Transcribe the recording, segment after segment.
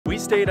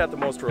stayed at the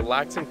most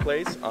relaxing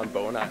place on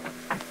Bowen Island.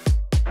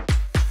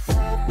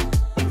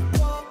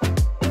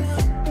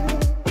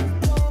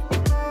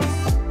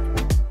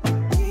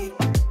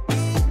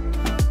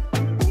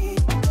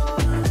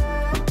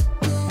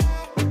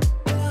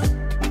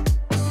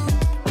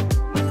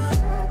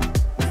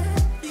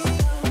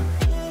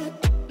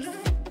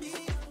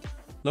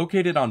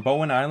 Located on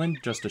Bowen Island,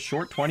 just a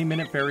short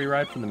 20-minute ferry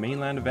ride from the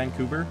mainland of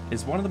Vancouver,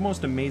 is one of the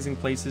most amazing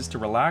places to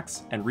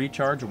relax and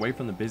recharge away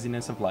from the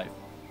busyness of life.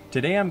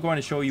 Today I'm going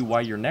to show you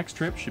why your next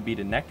trip should be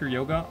to Nectar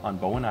Yoga on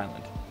Bowen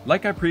Island.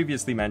 Like I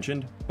previously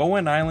mentioned,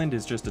 Bowen Island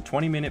is just a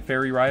 20-minute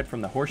ferry ride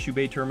from the Horseshoe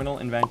Bay Terminal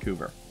in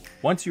Vancouver.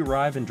 Once you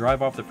arrive and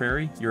drive off the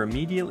ferry, you're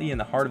immediately in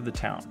the heart of the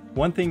town.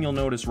 One thing you'll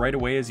notice right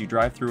away as you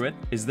drive through it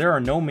is there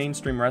are no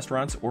mainstream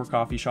restaurants or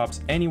coffee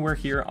shops anywhere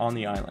here on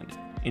the island.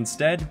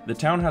 Instead, the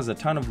town has a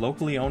ton of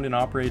locally owned and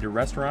operated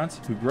restaurants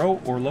who grow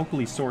or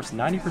locally source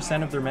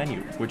 90% of their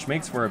menu, which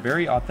makes for a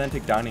very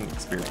authentic dining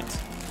experience.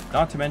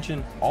 Not to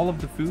mention, all of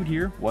the food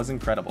here was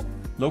incredible.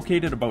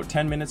 Located about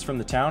 10 minutes from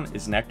the town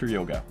is Nectar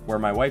Yoga, where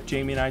my wife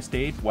Jamie and I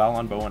stayed while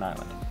on Bowen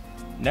Island.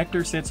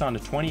 Nectar sits on a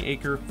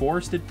 20-acre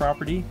forested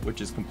property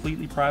which is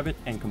completely private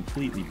and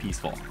completely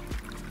peaceful.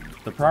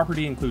 The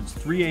property includes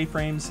 3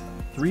 A-frames,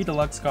 3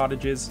 deluxe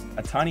cottages,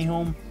 a tiny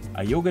home,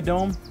 a yoga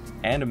dome,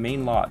 and a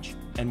main lodge,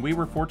 and we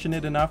were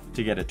fortunate enough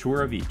to get a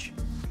tour of each.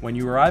 When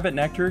you arrive at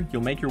Nectar,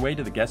 you'll make your way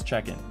to the guest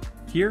check-in.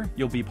 Here,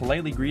 you'll be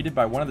politely greeted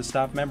by one of the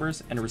staff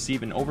members and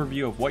receive an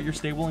overview of what your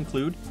stay will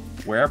include,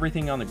 where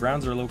everything on the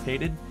grounds are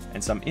located,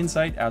 and some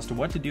insight as to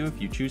what to do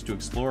if you choose to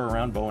explore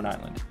around Bowen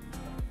Island.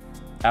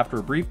 After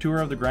a brief tour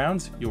of the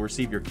grounds, you'll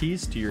receive your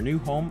keys to your new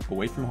home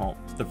away from home.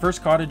 The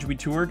first cottage we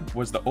toured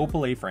was the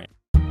Opal A-frame.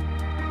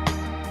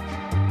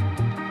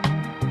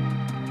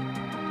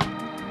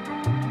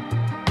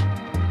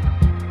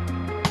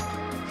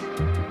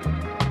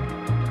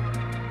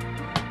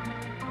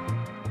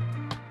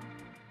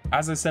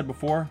 As I said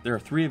before, there are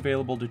 3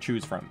 available to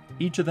choose from,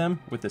 each of them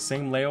with the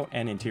same layout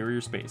and interior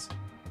space.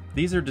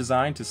 These are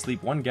designed to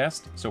sleep one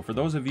guest, so for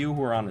those of you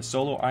who are on a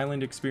solo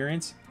island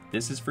experience,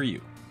 this is for you.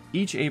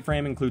 Each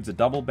A-frame includes a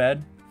double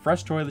bed,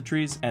 fresh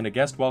toiletries, and a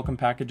guest welcome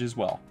package as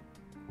well.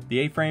 The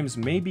A-frames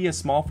may be a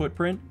small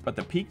footprint, but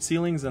the peaked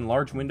ceilings and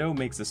large window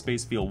makes the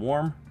space feel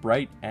warm,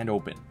 bright, and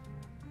open.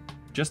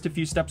 Just a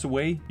few steps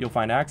away, you'll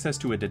find access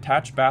to a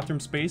detached bathroom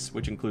space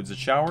which includes a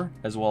shower,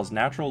 as well as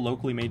natural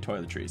locally made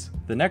toiletries.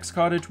 The next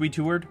cottage we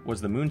toured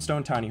was the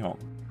Moonstone Tiny Home.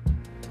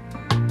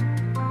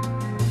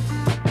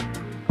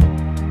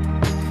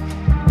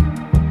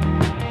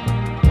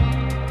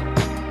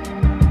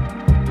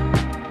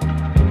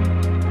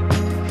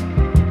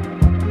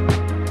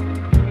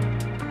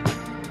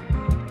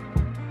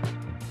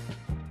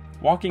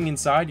 Walking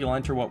inside, you'll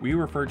enter what we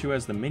refer to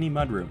as the mini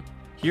mudroom.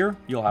 Here,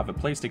 you'll have a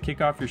place to kick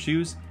off your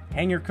shoes,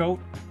 hang your coat,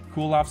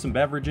 cool off some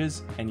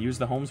beverages, and use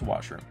the home's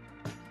washroom.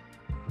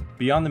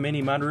 Beyond the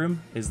mini mudroom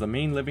is the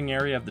main living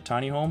area of the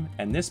tiny home,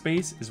 and this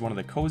space is one of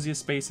the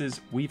coziest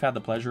spaces we've had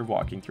the pleasure of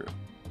walking through.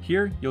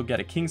 Here, you'll get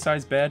a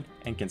king-size bed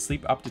and can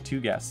sleep up to 2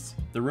 guests.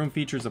 The room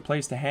features a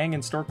place to hang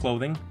and store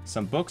clothing,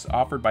 some books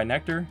offered by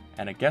Nectar,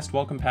 and a guest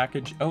welcome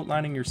package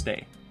outlining your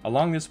stay.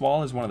 Along this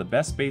wall is one of the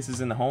best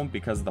spaces in the home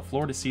because of the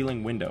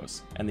floor-to-ceiling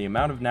windows and the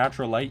amount of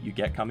natural light you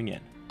get coming in.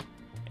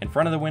 In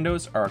front of the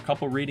windows are a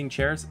couple reading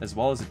chairs as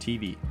well as a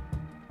TV.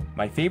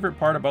 My favorite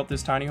part about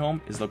this tiny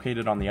home is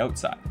located on the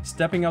outside.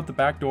 Stepping out the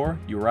back door,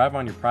 you arrive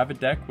on your private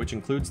deck, which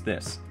includes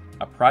this,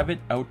 a private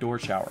outdoor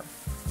shower.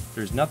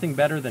 There's nothing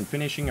better than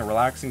finishing a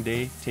relaxing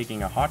day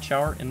taking a hot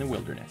shower in the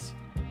wilderness.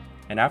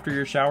 And after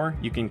your shower,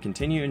 you can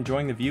continue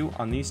enjoying the view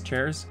on these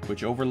chairs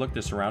which overlook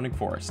the surrounding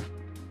forest.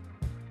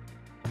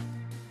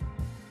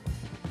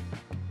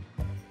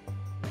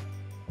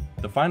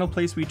 The final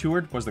place we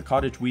toured was the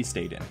cottage we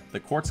stayed in, the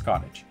Quartz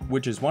Cottage,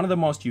 which is one of the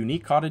most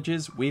unique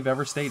cottages we've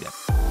ever stayed in.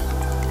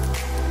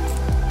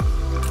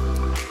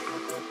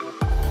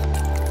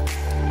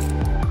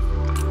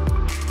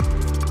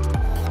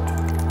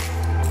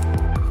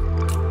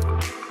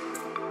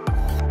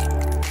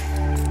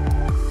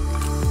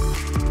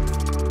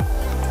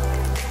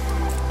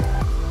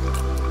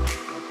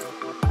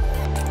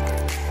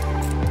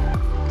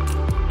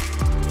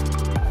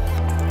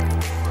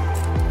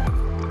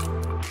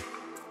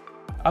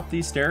 Up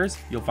these stairs,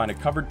 you'll find a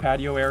covered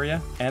patio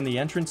area and the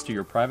entrance to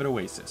your private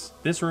oasis.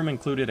 This room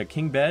included a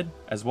king bed,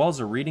 as well as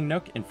a reading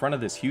nook in front of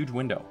this huge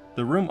window.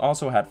 The room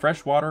also had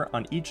fresh water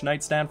on each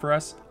nightstand for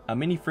us, a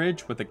mini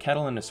fridge with a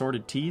kettle and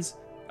assorted teas,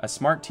 a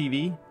smart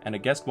TV, and a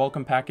guest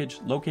welcome package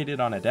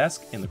located on a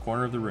desk in the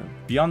corner of the room.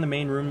 Beyond the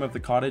main room of the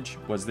cottage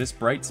was this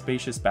bright,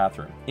 spacious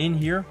bathroom. In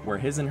here were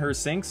his and her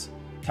sinks,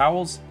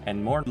 towels,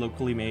 and more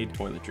locally made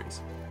toiletries.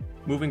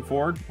 Moving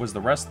forward was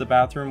the rest of the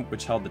bathroom,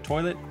 which held the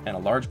toilet and a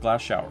large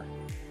glass shower.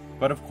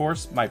 But of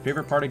course, my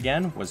favorite part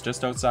again was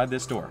just outside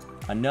this door,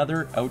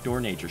 another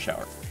outdoor nature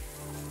shower.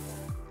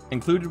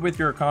 Included with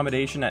your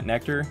accommodation at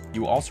Nectar,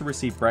 you also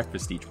receive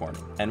breakfast each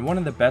morning. And one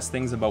of the best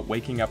things about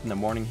waking up in the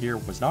morning here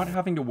was not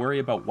having to worry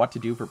about what to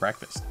do for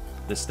breakfast.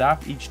 The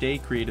staff each day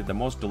created the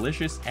most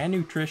delicious and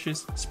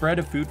nutritious spread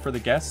of food for the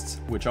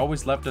guests, which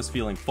always left us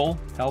feeling full,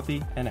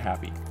 healthy, and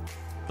happy.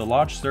 The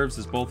lodge serves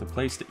as both a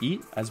place to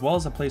eat as well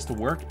as a place to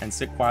work and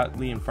sit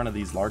quietly in front of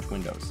these large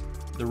windows.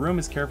 The room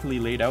is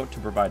carefully laid out to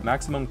provide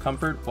maximum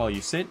comfort while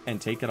you sit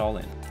and take it all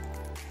in.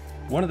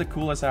 One of the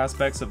coolest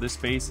aspects of this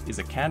space is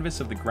a canvas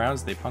of the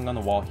grounds they've hung on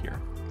the wall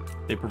here.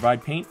 They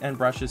provide paint and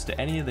brushes to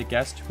any of the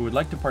guests who would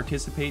like to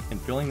participate in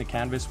filling the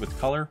canvas with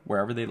color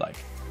wherever they like.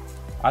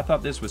 I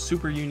thought this was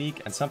super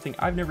unique and something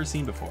I've never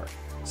seen before.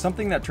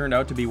 Something that turned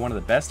out to be one of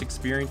the best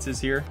experiences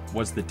here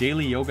was the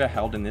daily yoga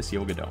held in this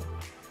yoga dome.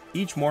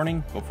 Each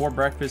morning, before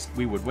breakfast,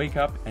 we would wake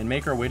up and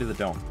make our way to the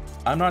dome.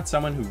 I'm not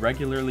someone who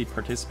regularly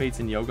participates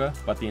in yoga,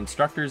 but the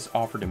instructors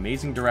offered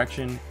amazing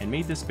direction and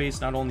made this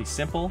space not only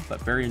simple,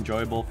 but very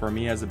enjoyable for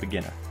me as a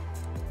beginner.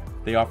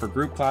 They offer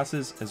group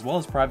classes as well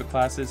as private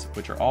classes,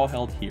 which are all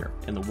held here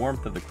in the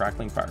warmth of the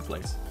crackling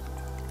fireplace.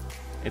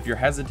 If you're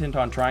hesitant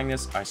on trying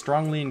this, I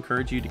strongly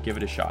encourage you to give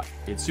it a shot.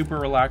 It's super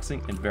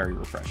relaxing and very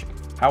refreshing.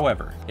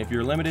 However, if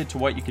you're limited to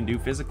what you can do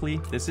physically,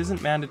 this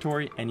isn't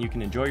mandatory and you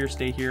can enjoy your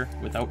stay here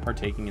without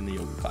partaking in the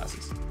yoga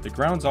classes. The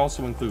grounds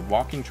also include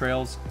walking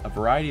trails, a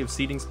variety of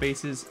seating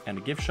spaces, and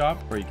a gift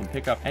shop where you can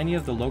pick up any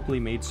of the locally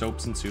made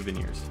soaps and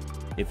souvenirs.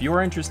 If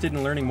you're interested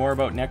in learning more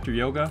about Nectar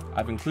Yoga,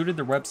 I've included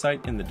their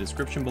website in the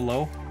description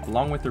below,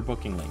 along with their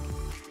booking link.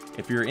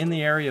 If you're in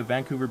the area of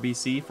Vancouver,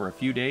 BC for a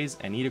few days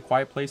and need a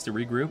quiet place to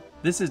regroup,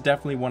 this is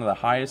definitely one of the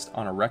highest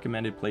on our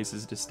recommended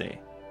places to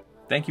stay.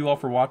 Thank you all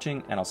for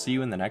watching, and I'll see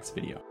you in the next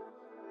video.